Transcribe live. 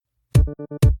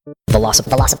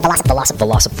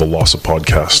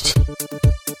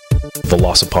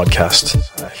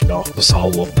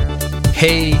Velocipodcast.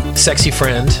 Hey, sexy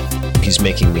friend. He's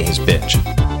making me his bitch.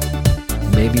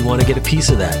 Maybe want to get a piece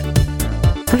of that.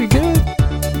 Pretty good.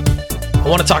 I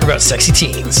want to talk about sexy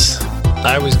teens.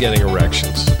 I was getting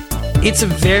erections. It's a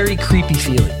very creepy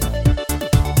feeling.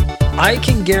 I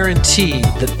can guarantee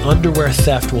that underwear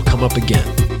theft will come up again.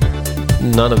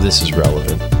 None of this is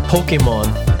relevant. Pokemon,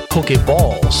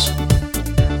 Pokeballs.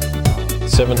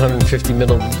 750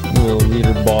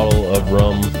 milliliter bottle of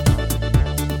rum.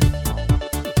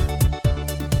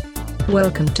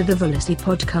 Welcome to the Velocity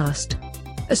Podcast,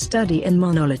 a study in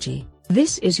monology.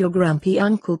 This is your grumpy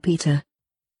Uncle Peter.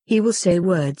 He will say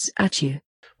words at you.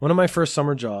 One of my first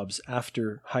summer jobs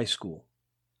after high school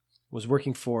was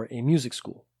working for a music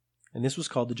school, and this was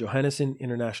called the Johannesson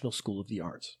International School of the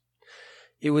Arts.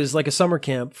 It was like a summer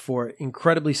camp for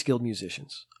incredibly skilled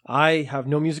musicians. I have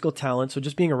no musical talent, so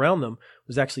just being around them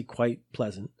was actually quite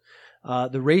pleasant.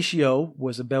 The ratio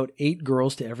was about 8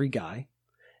 girls to every guy,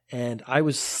 and I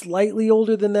was slightly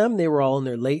older than them. They were all in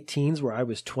their late teens, where I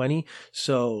was 20.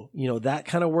 So, that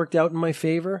kind of worked out in my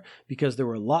favor because there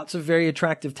were lots of very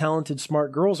attractive, talented,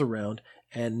 smart girls around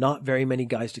and not very many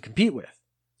guys to compete with.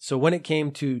 So when it came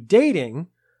to dating,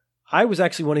 I was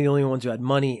actually one of the only ones who had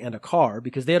money and a car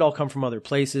because they had all come from other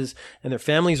places and their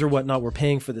families or whatnot were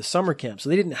paying for this summer camp. So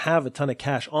they didn't have a ton of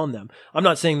cash on them. I'm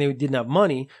not saying they didn't have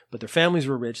money, but their families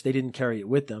were rich. They didn't carry it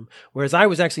with them. Whereas I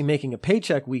was actually making a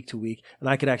paycheck week to week and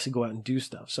I could actually go out and do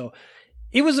stuff. So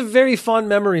it was a very fond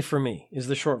memory for me, is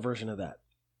the short version of that.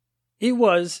 It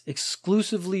was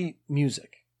exclusively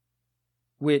music,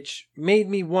 which made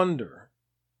me wonder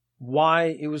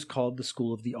why it was called the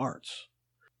School of the Arts.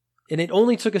 And it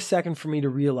only took a second for me to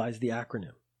realize the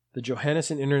acronym. The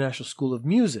Johannesson International School of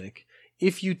Music,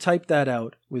 if you type that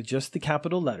out with just the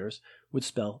capital letters, would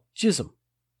spell JISM.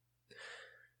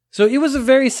 So it was a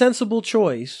very sensible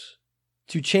choice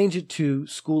to change it to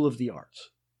School of the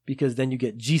Arts, because then you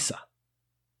get JISA.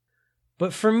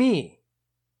 But for me,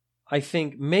 I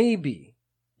think maybe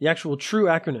the actual true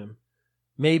acronym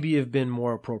maybe have been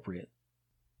more appropriate.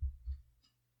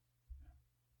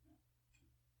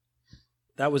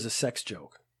 That was a sex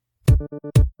joke.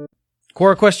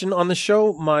 Core question on the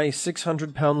show, My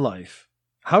 600-Pound Life.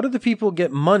 How do the people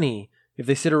get money if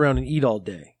they sit around and eat all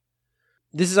day?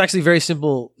 This is actually a very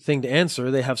simple thing to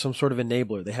answer. They have some sort of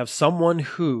enabler. They have someone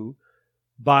who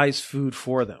buys food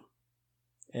for them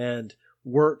and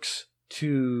works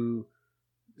to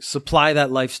supply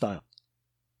that lifestyle.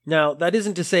 Now, that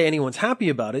isn't to say anyone's happy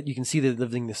about it. You can see they're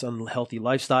living this unhealthy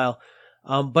lifestyle.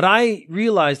 But I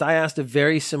realized I asked a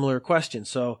very similar question.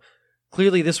 So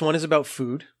clearly this one is about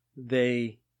food.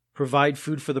 They provide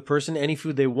food for the person, any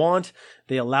food they want.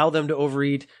 They allow them to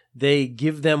overeat. They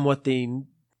give them what they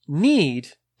need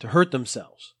to hurt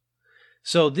themselves.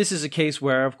 So this is a case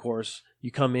where, of course,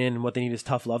 you come in and what they need is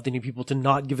tough love. They need people to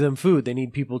not give them food. They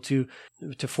need people to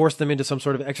force them into some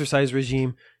sort of exercise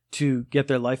regime to get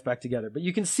their life back together. But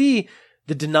you can see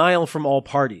the denial from all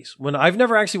parties. When I've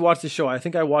never actually watched the show, I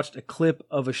think I watched a clip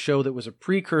of a show that was a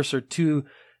precursor to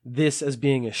this as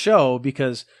being a show,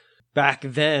 because back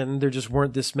then there just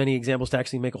weren't this many examples to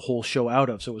actually make a whole show out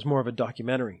of. So it was more of a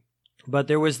documentary. But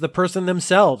there was the person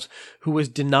themselves who was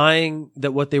denying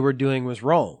that what they were doing was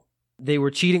wrong. They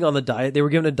were cheating on the diet. They were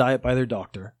given a diet by their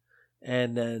doctor.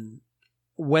 And then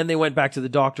when they went back to the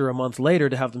doctor a month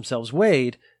later to have themselves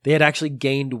weighed, they had actually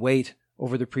gained weight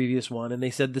over the previous one. And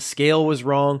they said the scale was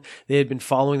wrong. They had been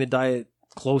following the diet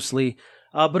closely.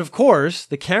 But of course,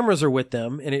 the cameras are with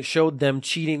them, and it showed them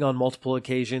cheating on multiple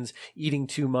occasions, eating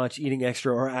too much, eating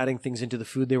extra, or adding things into the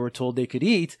food they were told they could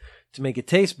eat to make it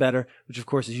taste better, which of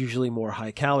course is usually more high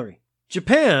calorie.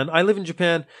 Japan, I live in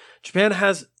Japan. Japan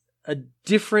has a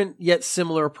different yet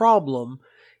similar problem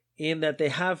in that they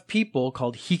have people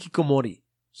called hikikomori.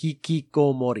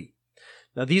 Hikikomori.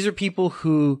 Now, these are people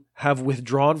who have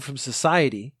withdrawn from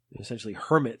society, essentially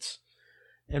hermits,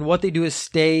 and what they do is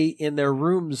stay in their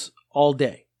rooms all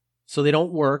day. So they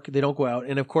don't work, they don't go out.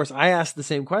 And of course, I asked the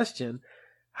same question,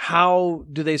 how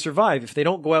do they survive? If they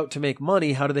don't go out to make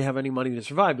money, how do they have any money to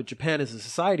survive? But Japan as a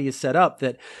society is set up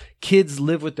that kids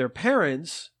live with their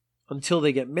parents until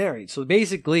they get married. So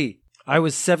basically, I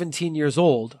was 17 years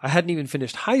old. I hadn't even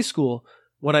finished high school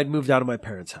when I'd moved out of my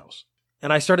parents' house.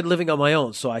 And I started living on my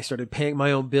own, so I started paying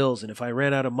my own bills. And if I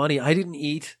ran out of money, I didn't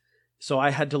eat, so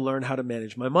I had to learn how to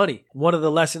manage my money. One of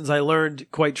the lessons I learned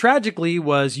quite tragically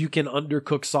was you can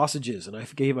undercook sausages. And I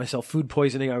gave myself food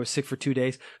poisoning. I was sick for 2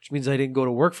 days, which means I didn't go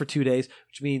to work for 2 days,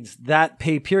 which means that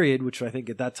pay period, which I think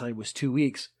at that time was 2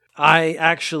 weeks, I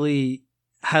actually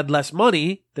had less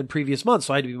money than previous months,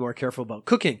 so I had to be more careful about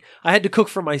cooking. I had to cook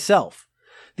for myself.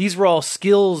 These were all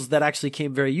skills that actually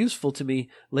came very useful to me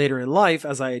later in life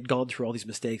as I had gone through all these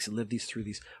mistakes and lived through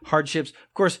these hardships.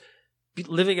 Of course,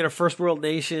 living in a first world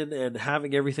nation and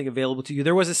having everything available to you,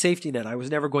 there was a safety net. I was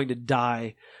never going to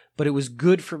die, but it was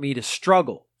good for me to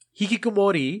struggle.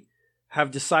 Hikikomori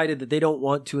have decided that they don't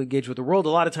want to engage with the world. A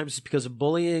lot of times it's because of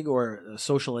bullying or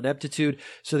social ineptitude.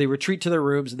 So they retreat to their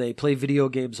rooms and they play video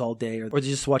games all day or they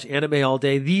just watch anime all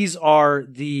day. These are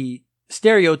the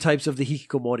stereotypes of the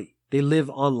hikikomori. They live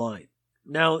online.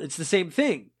 Now, it's the same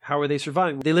thing. How are they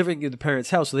surviving? They live in the parents'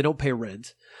 house, so they don't pay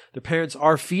rent. Their parents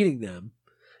are feeding them,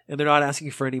 and they're not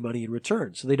asking for any money in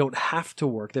return. So they don't have to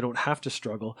work. They don't have to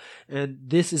struggle. And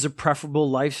this is a preferable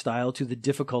lifestyle to the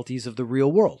difficulties of the real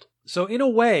world. So in a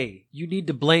way, you need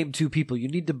to blame two people. You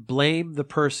need to blame the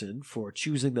person for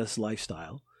choosing this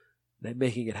lifestyle and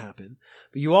making it happen.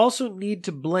 But you also need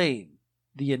to blame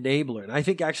the enabler. And I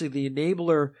think actually the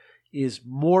enabler is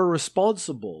more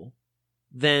responsible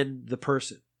than the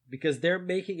person because they're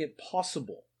making it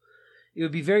possible. It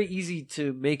would be very easy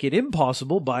to make it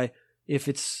impossible by, if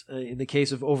it's in the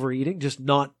case of overeating, just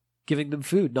not giving them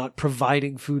food, not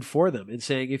providing food for them and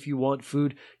saying, if you want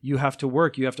food, you have to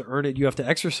work, you have to earn it, you have to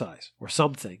exercise or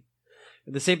something.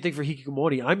 And the same thing for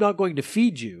hikikomori. I'm not going to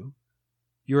feed you.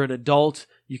 You're an adult.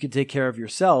 You can take care of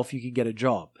yourself. You can get a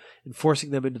job. And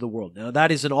forcing them into the world. Now,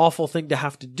 that is an awful thing to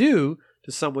have to do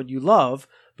to someone you love,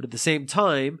 but at the same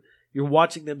time, you're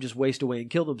watching them just waste away and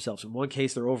kill themselves. In one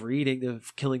case, they're overeating, they're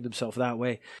killing themselves that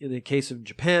way. In the case of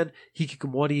Japan,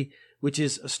 hikikomori, which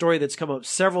is a story that's come up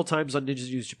several times on Ninja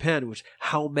News Japan, which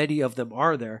how many of them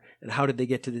are there and how did they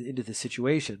get into this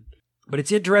situation? But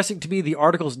it's interesting to me, the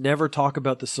articles never talk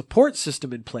about the support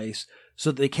system in place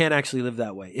so that they can't actually live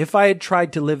that way. If I had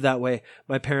tried to live that way,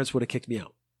 my parents would have kicked me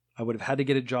out. I would have had to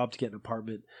get a job to get an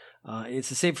apartment. It's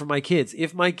the same for my kids.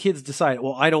 If my kids decide,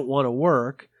 well, I don't want to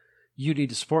work, you need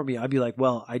to support me, I'd be like,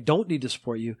 well, I don't need to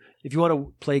support you. If you want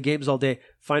to play games all day,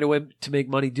 find a way to make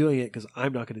money doing it because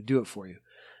I'm not going to do it for you.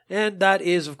 And that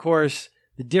is, of course,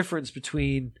 the difference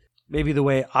between maybe the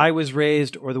way I was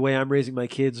raised or the way I'm raising my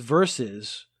kids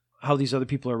versus how these other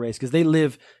people are raised because they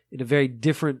live in a very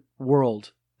different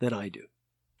world than I do.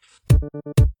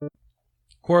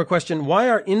 Quora question, why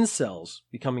are incels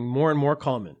becoming more and more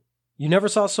common? You never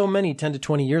saw so many 10 to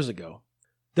 20 years ago.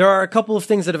 There are a couple of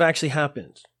things that have actually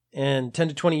happened. And 10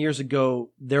 to 20 years ago,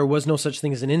 there was no such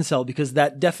thing as an incel because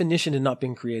that definition had not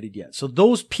been created yet. So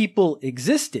those people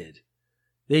existed.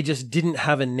 They just didn't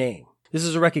have a name. This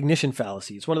is a recognition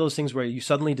fallacy. It's one of those things where you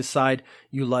suddenly decide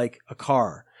you like a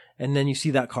car and then you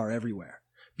see that car everywhere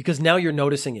because now you're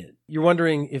noticing it. You're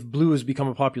wondering if blue has become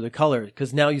a popular color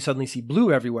because now you suddenly see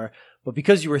blue everywhere. But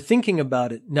because you were thinking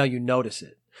about it, now you notice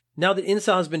it. Now that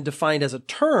incel has been defined as a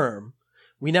term,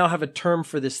 we now have a term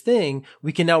for this thing.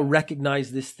 We can now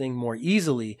recognize this thing more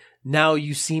easily. Now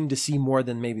you seem to see more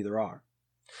than maybe there are.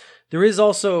 There is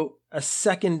also a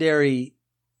secondary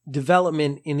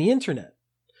development in the internet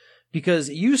because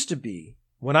it used to be,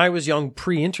 when I was young,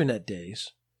 pre-internet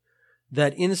days,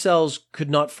 that incels could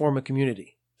not form a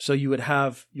community. So you would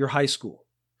have your high school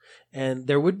and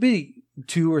there would be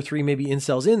 2 or 3 maybe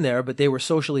incels in there, but they were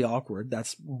socially awkward.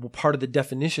 That's part of the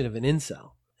definition of an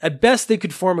incel. At best, they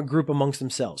could form a group amongst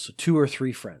themselves, so 2 or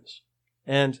 3 friends.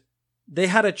 And they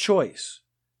had a choice.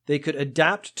 They could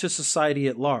adapt to society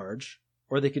at large,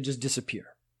 or they could just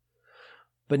disappear.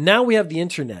 But now we have the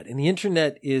internet, and the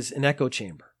internet is an echo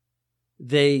chamber.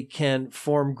 They can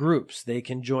form groups. They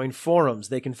can join forums.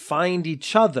 They can find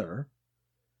each other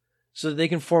so that they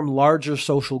can form larger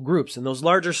social groups. And those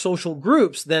larger social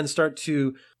groups then start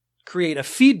to create a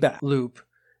feedback loop.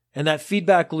 And that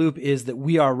feedback loop is that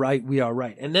we are right, we are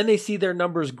right. And then they see their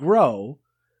numbers grow,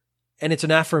 and it's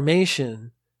an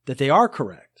affirmation that they are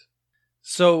correct.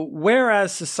 So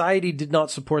whereas society did not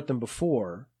support them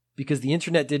before, because the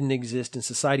internet didn't exist and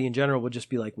society in general would just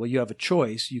be like, well, you have a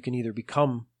choice. You can either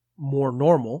become more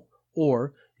normal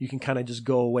or you can kind of just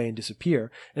go away and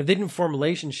disappear. And if they didn't form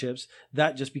relationships,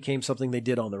 that just became something they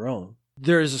did on their own.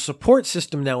 There is a support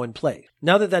system now in place.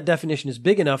 Now that that definition is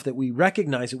big enough that we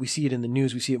recognize it, we see it in the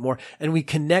news, we see it more, and we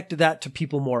connect that to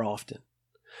people more often.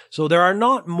 So there are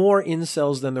not more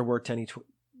incels than there were 10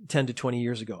 to 20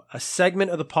 years ago. A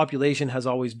segment of the population has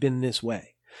always been this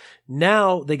way.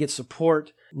 Now they get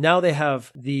support. Now they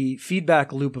have the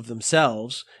feedback loop of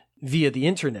themselves via the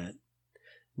internet.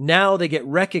 Now they get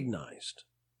recognized.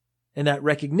 And that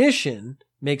recognition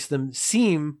makes them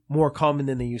seem more common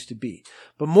than they used to be.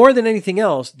 But more than anything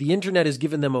else, the internet has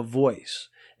given them a voice.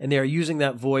 And they are using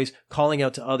that voice, calling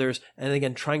out to others, and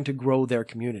again, trying to grow their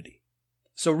community.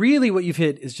 So really what you've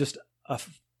hit is just a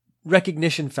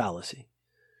recognition fallacy.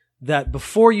 That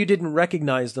before you didn't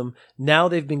recognize them, now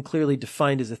they've been clearly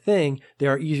defined as a thing, they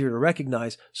are easier to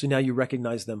recognize, so now you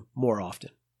recognize them more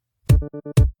often.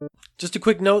 Just a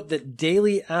quick note that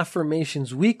Daily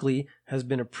Affirmations Weekly has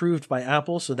been approved by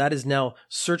Apple, so that is now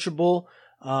searchable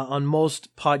on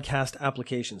most podcast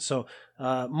applications. So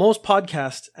most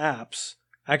podcast apps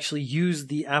actually use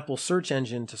the Apple search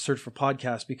engine to search for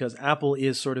podcasts because Apple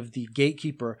is sort of the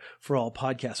gatekeeper for all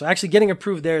podcasts. So actually getting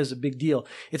approved there is a big deal.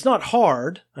 It's not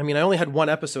hard. I mean, I only had one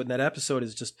episode, and that episode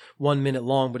is just 1 minute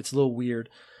long, but it's a little weird.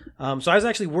 So I was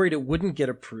actually worried it wouldn't get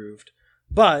approved.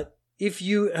 But if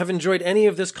you have enjoyed any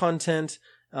of this content,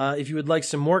 if you would like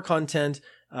some more content,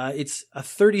 it's a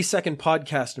 30-second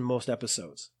podcast in most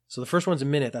episodes. So the first one's a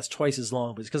minute. That's twice as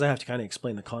long, but it's because I have to kind of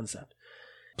explain the concept.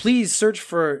 Please search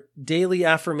for Daily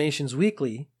Affirmations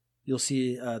Weekly. You'll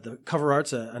see the cover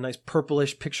art's a nice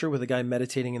purplish picture with a guy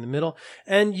meditating in the middle,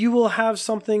 and you will have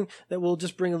something that will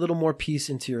just bring a little more peace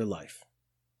into your life.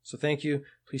 So thank you.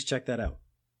 Please check that out.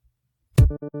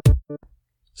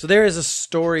 So there is a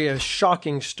story, a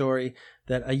shocking story,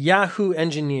 that a Yahoo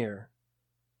engineer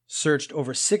searched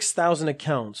over 6,000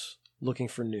 accounts looking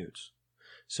for nudes.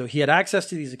 So he had access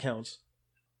to these accounts,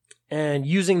 and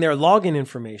using their login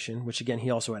information, which again he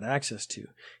also had access to,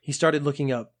 he started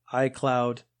looking up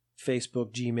iCloud,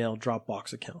 Facebook, Gmail,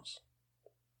 Dropbox accounts.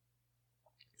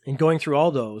 And going through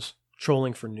all those,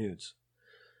 trolling for nudes.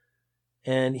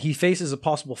 And he faces a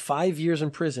possible 5 years in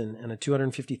prison and a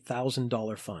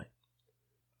 $250,000 fine.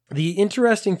 The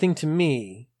interesting thing to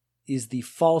me is the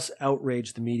false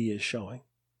outrage the media is showing.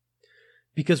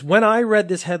 Because when I read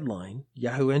this headline,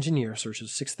 Yahoo engineer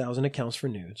searches 6,000 accounts for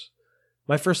nudes,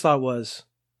 my first thought was,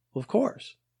 well, of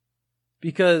course.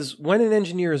 Because when an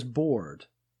engineer is bored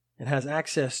and has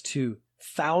access to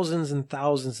thousands and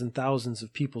thousands and thousands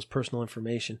of people's personal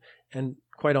information, and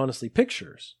quite honestly,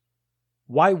 pictures,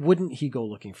 why wouldn't he go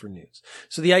looking for nudes?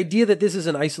 So the idea that this is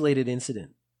an isolated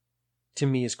incident, to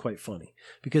me, is quite funny.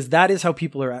 Because that is how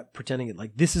people are pretending it.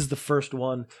 Like, this is the first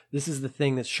one. This is the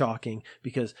thing that's shocking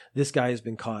because this guy has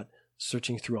been caught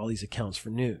searching through all these accounts for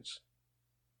nudes.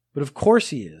 But of course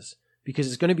he is, because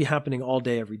it's going to be happening all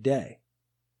day, every day.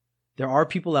 There are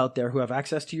people out there who have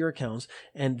access to your accounts,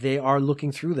 and they are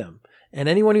looking through them. And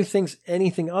anyone who thinks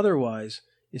anything otherwise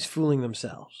is fooling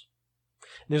themselves.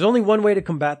 And there's only one way to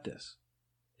combat this,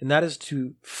 and that is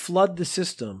to flood the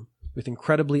system with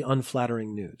incredibly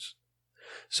unflattering nudes.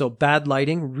 So bad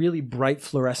lighting, really bright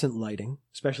fluorescent lighting,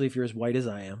 especially if you're as white as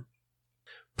I am.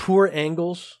 Poor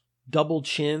angles, double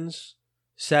chins,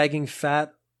 sagging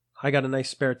fat. I got a nice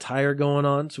spare tire going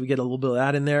on, so we get a little bit of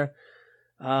that in there.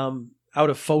 Out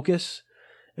of focus.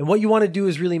 And what you want to do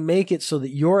is really make it so that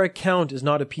your account is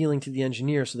not appealing to the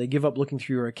engineer, so they give up looking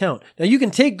through your account. Now, you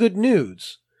can take good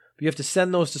nudes, but you have to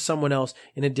send those to someone else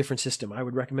in a different system. I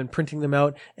would recommend printing them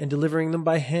out and delivering them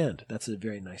by hand. That's a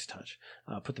very nice touch.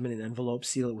 Put them in an envelope,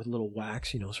 seal it with a little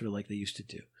wax, sort of like they used to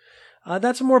do.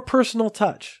 That's a more personal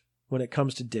touch when it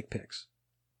comes to dick pics.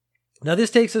 Now,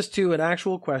 this takes us to an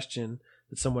actual question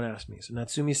that someone asked me. So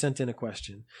Natsumi sent in a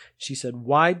question. She said,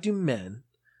 why do men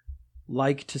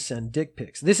like to send dick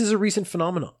pics? This is a recent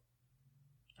phenomenon.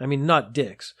 I mean, not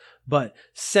dicks, but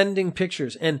sending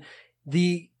pictures. And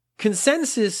the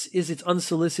consensus is it's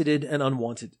unsolicited and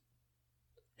unwanted.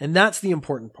 And that's the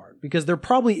important part, because there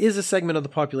probably is a segment of the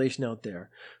population out there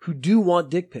who do want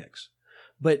dick pics,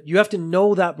 but you have to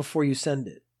know that before you send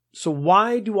it. So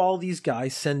why do all these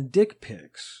guys send dick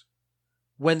pics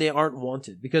when they aren't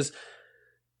wanted? Because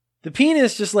the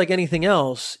penis, just like anything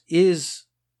else, is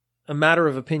a matter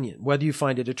of opinion, whether you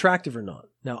find it attractive or not.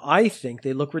 Now, I think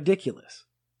they look ridiculous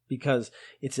because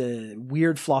it's a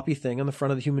weird floppy thing on the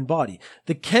front of the human body.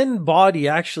 The Ken body,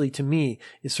 actually, to me,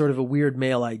 is sort of a weird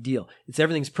male ideal.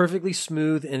 Everything's perfectly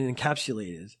smooth and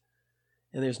encapsulated,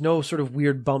 and there's no sort of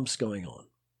weird bumps going on.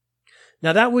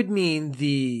 Now, that would mean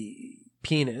the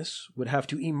penis would have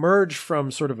to emerge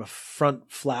from sort of a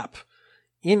front flap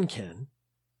in Ken.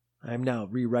 I'm now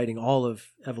rewriting all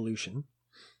of evolution.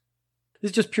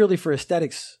 This is just purely for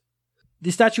aesthetics.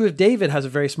 The statue of David has a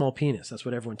very small penis. That's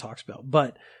what everyone talks about.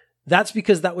 But that's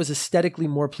because that was aesthetically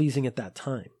more pleasing at that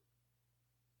time.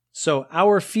 So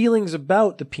our feelings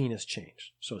about the penis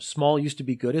changed. So small used to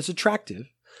be good. It's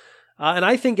attractive. And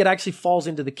I think it actually falls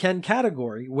into the Ken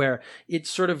category, where it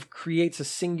sort of creates a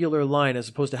singular line as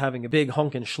opposed to having a big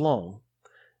honkin' schlong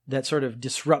that sort of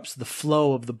disrupts the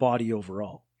flow of the body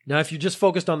overall. Now, if you just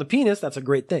focused on the penis, that's a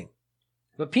great thing.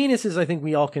 But penises, I think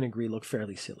we all can agree, look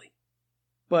fairly silly.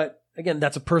 But again,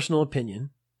 that's a personal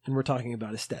opinion, and we're talking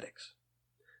about aesthetics.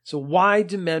 So why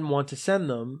do men want to send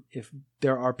them if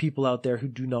there are people out there who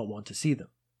do not want to see them?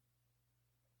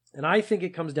 And I think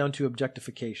it comes down to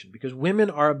objectification, because women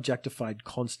are objectified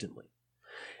constantly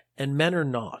and men are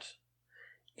not.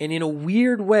 And in a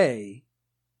weird way,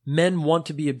 men want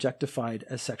to be objectified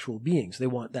as sexual beings. They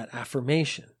want that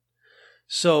affirmation.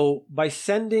 So by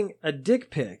sending a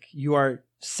dick pic, you are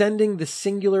sending the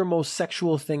singular most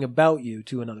sexual thing about you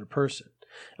to another person.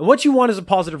 And what you want is a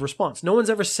positive response. No one's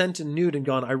ever sent a nude and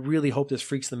gone, I really hope this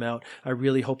freaks them out. I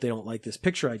really hope they don't like this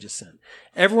picture I just sent.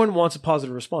 Everyone wants a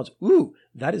positive response. Ooh,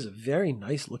 that is a very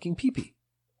nice looking peepee.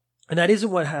 And that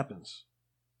isn't what happens.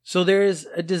 So there is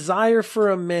a desire for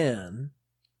a man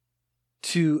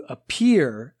to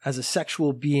appear as a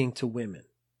sexual being to women.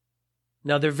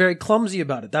 Now, they're very clumsy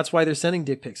about it. That's why they're sending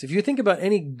dick pics. If you think about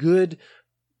any good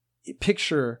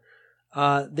picture,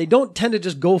 they don't tend to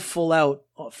just go full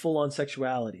on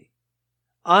sexuality.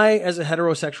 I, as a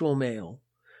heterosexual male,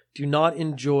 do not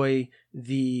enjoy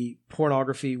the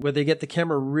pornography where they get the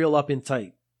camera real up and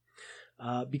tight,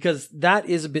 because that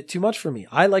is a bit too much for me.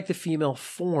 I like the female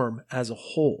form as a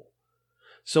whole.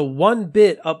 So one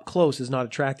bit up close is not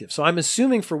attractive. So I'm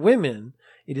assuming for women,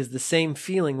 it is the same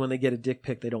feeling when they get a dick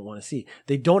pic they don't want to see.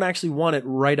 They don't actually want it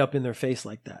right up in their face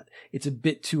like that. It's a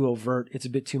bit too overt. It's a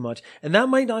bit too much. And that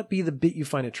might not be the bit you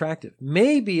find attractive.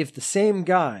 Maybe if the same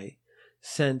guy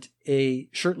sent a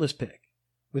shirtless pic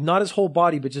with not his whole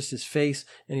body, but just his face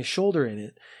and his shoulder in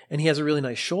it, and he has a really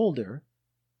nice shoulder,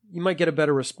 you might get a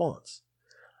better response.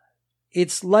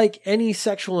 It's like any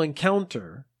sexual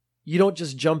encounter. You don't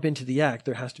just jump into the act.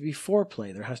 There has to be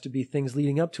foreplay. There has to be things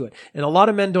leading up to it. And a lot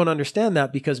of men don't understand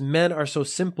that because men are so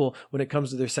simple when it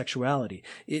comes to their sexuality.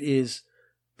 It is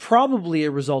probably a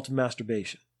result of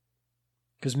masturbation.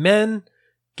 Because men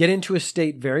get into a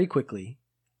state very quickly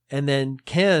and then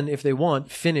can, if they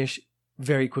want, finish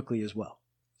very quickly as well.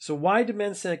 So why do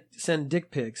men send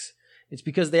dick pics? It's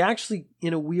because they actually,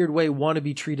 in a weird way, want to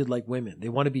be treated like women. They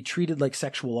want to be treated like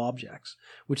sexual objects,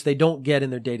 which they don't get in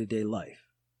their day-to-day life.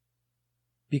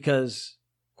 Because,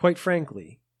 quite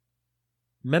frankly,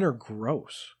 men are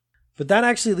gross. But that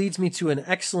actually leads me to an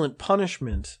excellent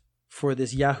punishment for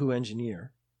this Yahoo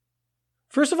engineer.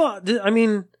 First of all,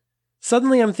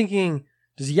 suddenly I'm thinking,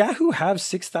 does Yahoo have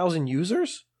 6,000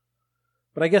 users?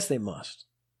 But I guess they must.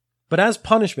 But as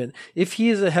punishment, if he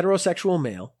is a heterosexual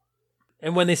male,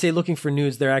 and when they say looking for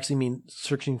nudes, they actually mean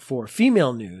searching for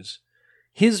female nudes,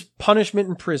 his punishment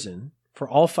in prison for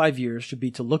all 5 years should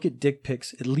be to look at dick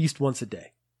pics at least once a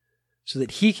day, so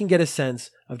that he can get a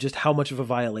sense of just how much of a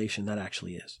violation that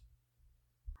actually is.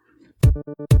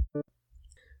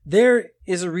 There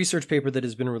is a research paper that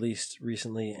has been released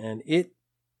recently, and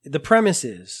the premise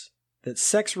is that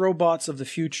sex robots of the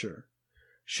future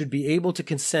should be able to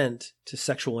consent to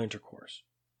sexual intercourse.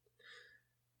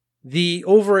 The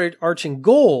overarching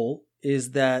goal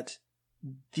is that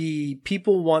the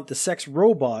people want the sex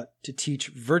robot to teach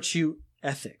virtue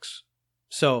ethics.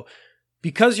 So,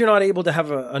 because you're not able to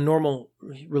have a normal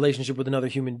relationship with another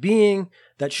human being,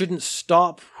 that shouldn't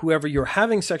stop whoever you're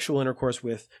having sexual intercourse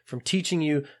with from teaching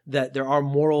you that there are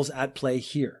morals at play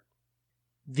here.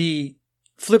 The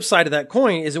flip side of that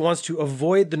coin is it wants to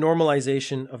avoid the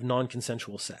normalization of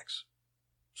non-consensual sex.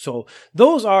 So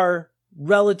those are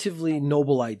relatively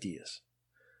noble ideas.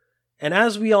 And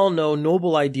as we all know,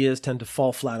 noble ideas tend to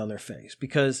fall flat on their face,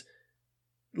 because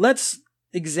let's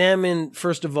examine,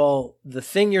 first of all, the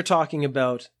thing you're talking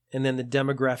about and then the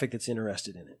demographic that's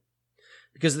interested in it.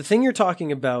 Because the thing you're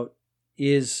talking about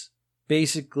is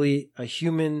basically a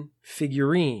human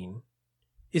figurine,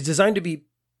 is designed to be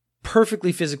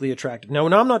perfectly physically attractive. Now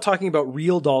I'm not talking about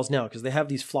real dolls now, because they have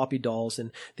these floppy dolls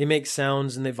and they make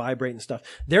sounds and they vibrate and stuff.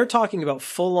 They're talking about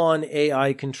full-on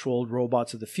AI-controlled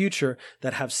robots of the future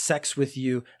that have sex with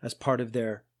you as part of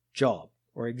their job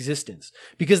or existence.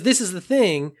 Because this is the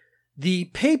thing, the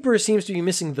paper seems to be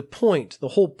missing the point. The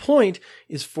whole point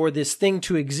is for this thing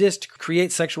to exist to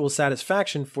create sexual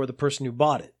satisfaction for the person who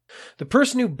bought it. The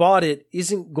person who bought it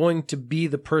isn't going to be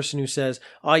the person who says,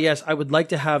 yes, I would like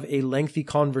to have a lengthy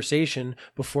conversation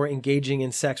before engaging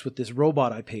in sex with this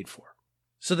robot I paid for.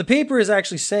 So the paper is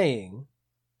actually saying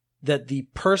that the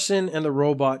person and the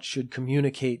robot should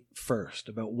communicate first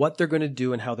about what they're going to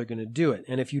do and how they're going to do it.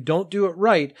 And if you don't do it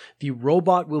right, the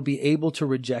robot will be able to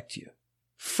reject you.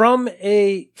 From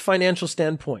a financial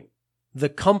standpoint, the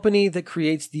company that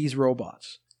creates these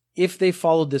robots, if they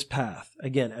followed this path,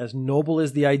 again, as noble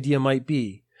as the idea might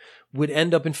be, would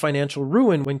end up in financial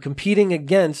ruin when competing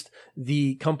against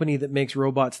the company that makes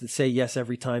robots that say yes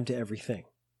every time to everything.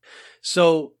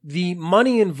 So the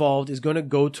money involved is going to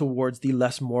go towards the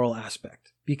less moral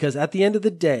aspect, because at the end of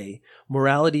the day,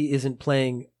 morality isn't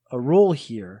playing a role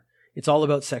here. It's all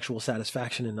about sexual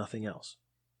satisfaction and nothing else.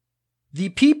 The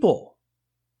people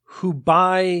who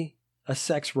buy a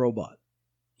sex robot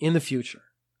in the future,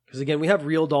 because again, we have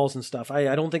real dolls and stuff.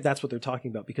 I don't think that's what they're talking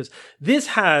about, because this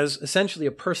has essentially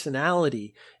a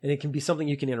personality and it can be something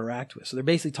you can interact with. So they're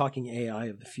basically talking AI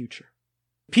of the future.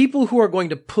 People who are going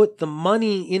to put the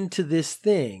money into this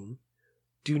thing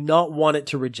do not want it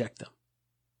to reject them.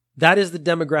 That is the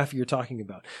demographic you're talking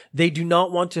about. They do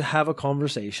not want to have a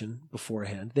conversation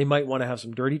beforehand. They might want to have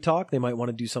some dirty talk. They might want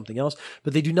to do something else,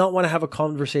 but they do not want to have a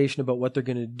conversation about what they're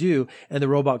going to do. And the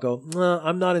robot go,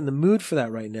 I'm not in the mood for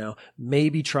that right now.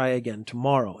 Maybe try again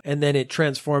tomorrow. And then it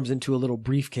transforms into a little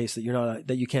briefcase that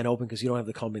you can't open because you don't have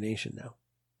the combination now.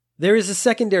 There is a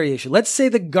secondary issue. Let's say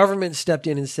the government stepped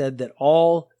in and said that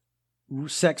all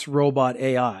sex robot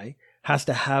AI has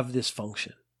to have this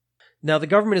function. Now, the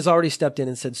government has already stepped in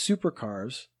and said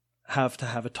supercars have to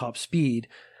have a top speed,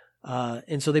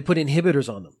 and so they put inhibitors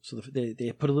on them. So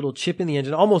they put a little chip in the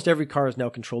engine. Almost every car is now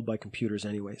controlled by computers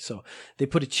anyway. So they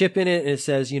put a chip in it, and it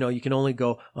says, you can only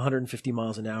go 150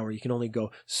 miles an hour. You can only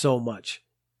go so much.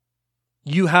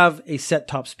 You have a set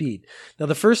top speed. Now,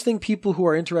 the first thing people who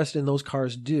are interested in those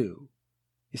cars do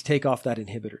is take off that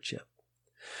inhibitor chip.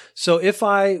 So if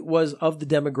I was of the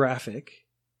demographic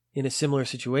in a similar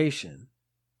situation,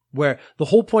 where the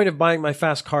whole point of buying my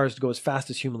fast car is to go as fast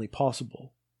as humanly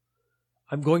possible,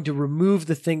 I'm going to remove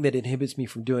the thing that inhibits me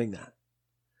from doing that.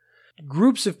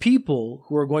 Groups of people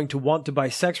who are going to want to buy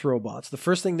sex robots, the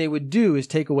first thing they would do is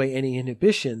take away any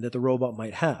inhibition that the robot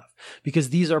might have, because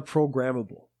these are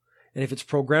programmable. And if it's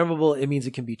programmable, it means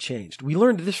it can be changed. We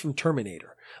learned this from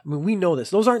Terminator. I mean, we know this.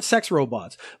 Those aren't sex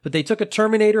robots, but they took a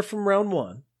Terminator from round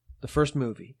one, the first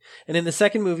movie. And in the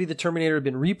second movie, the Terminator had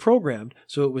been reprogrammed,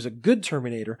 so it was a good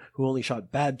Terminator who only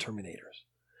shot bad Terminators.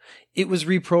 It was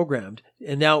reprogrammed,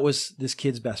 and now it was this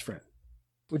kid's best friend.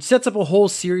 Which sets up a whole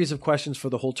series of questions for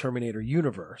the whole Terminator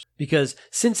universe. Because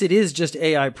since it is just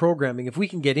AI programming, if we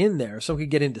can get in there, so we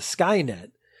could get into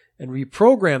Skynet and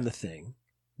reprogram the thing,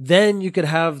 then you could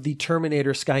have the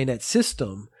Terminator Skynet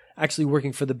system actually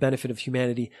working for the benefit of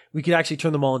humanity. We could actually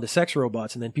turn them all into sex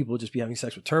robots, and then people would just be having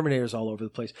sex with Terminators all over the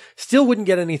place. Still wouldn't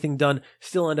get anything done,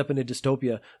 still end up in a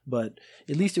dystopia, but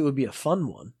at least it would be a fun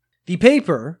one. The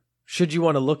paper, should you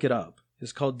want to look it up,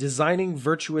 is called Designing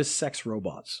Virtuous Sex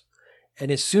Robots. And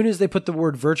as soon as they put the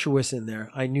word virtuous in there,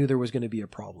 I knew there was going to be a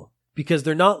problem. Because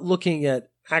they're not looking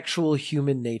at actual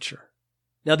human nature.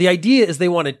 Now, the idea is they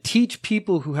want to teach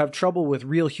people who have trouble with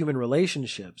real human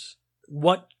relationships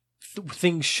what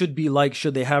things should be like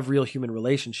should they have real human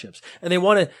relationships. And they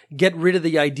want to get rid of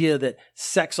the idea that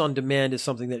sex on demand is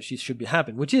something that should be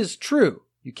happen, which is true.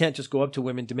 You can't just go up to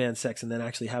women, demand sex, and then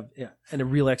actually have a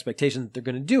real expectation that they're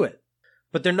going to do it.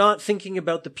 But they're not thinking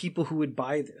about the people who would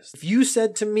buy this. If you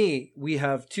said to me, we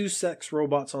have 2 sex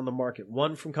robots on the market,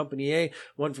 one from company A,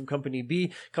 one from company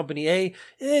B. Company A,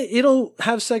 it'll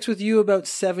have sex with you about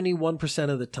 71%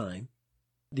 of the time.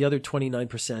 The other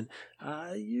 29%,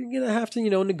 you're going to have to,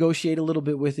 negotiate a little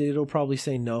bit with it. It'll probably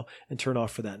say no and turn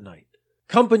off for that night.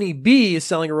 Company B is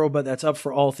selling a robot that's up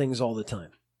for all things all the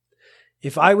time.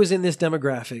 If I was in this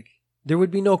demographic, there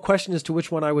would be no question as to which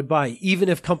one I would buy, even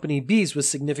if Company B's was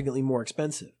significantly more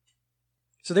expensive.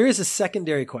 So there is a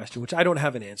secondary question, which I don't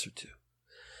have an answer to.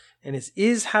 And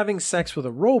is having sex with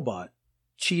a robot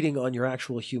cheating on your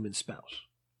actual human spouse?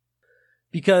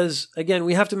 Because, again,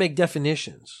 we have to make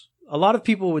definitions. A lot of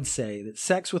people would say that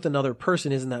sex with another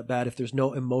person isn't that bad if there's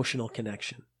no emotional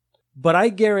connection. But I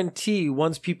guarantee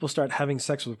once people start having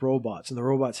sex with robots and the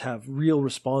robots have real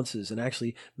responses and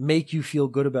actually make you feel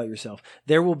good about yourself,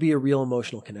 there will be a real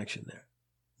emotional connection there.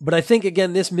 But I think,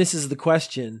 again, this misses the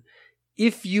question.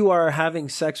 If you are having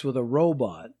sex with a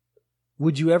robot,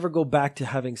 would you ever go back to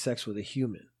having sex with a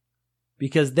human?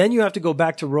 Because then you have to go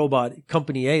back to robot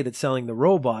company A that's selling the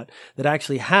robot that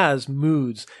actually has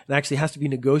moods and actually has to be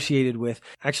negotiated with,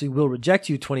 actually will reject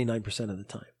you 29% of the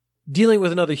time. Dealing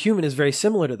with another human is very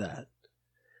similar to that.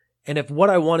 And if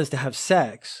what I want is to have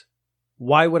sex,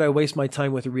 why would I waste my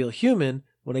time with a real human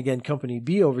when, again, company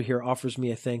B over here offers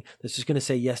me a thing that's just going to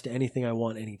say yes to anything I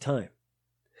want anytime?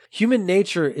 Human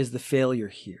nature is the failure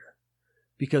here.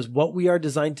 Because what we are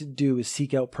designed to do is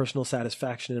seek out personal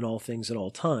satisfaction in all things at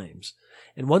all times.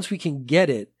 And once we can get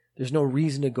it, there's no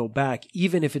reason to go back,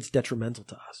 even if it's detrimental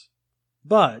to us.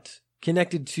 But,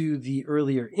 connected to the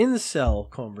earlier incel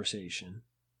conversation,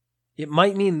 it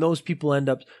might mean those people end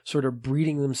up sort of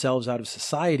breeding themselves out of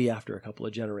society after a couple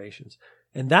of generations.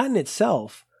 And that in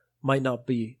itself might not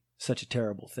be such a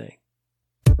terrible thing.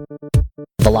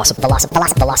 Velocip Podcast.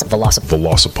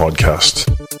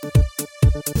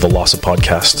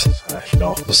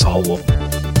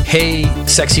 Hey,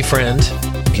 sexy friend.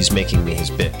 He's making me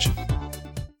his bitch.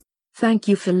 Thank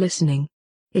you for listening.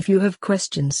 If you have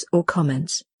questions or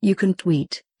comments, you can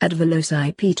tweet at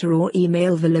VelociPeter or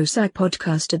email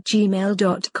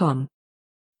velocipodcast@gmail.com.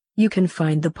 You can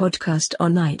find the podcast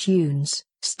on iTunes,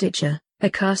 Stitcher,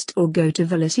 Acast, or go to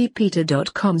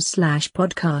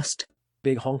velocipeter.com/podcast.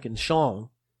 Big honkin' schlong.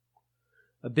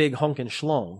 A big honkin' schlong.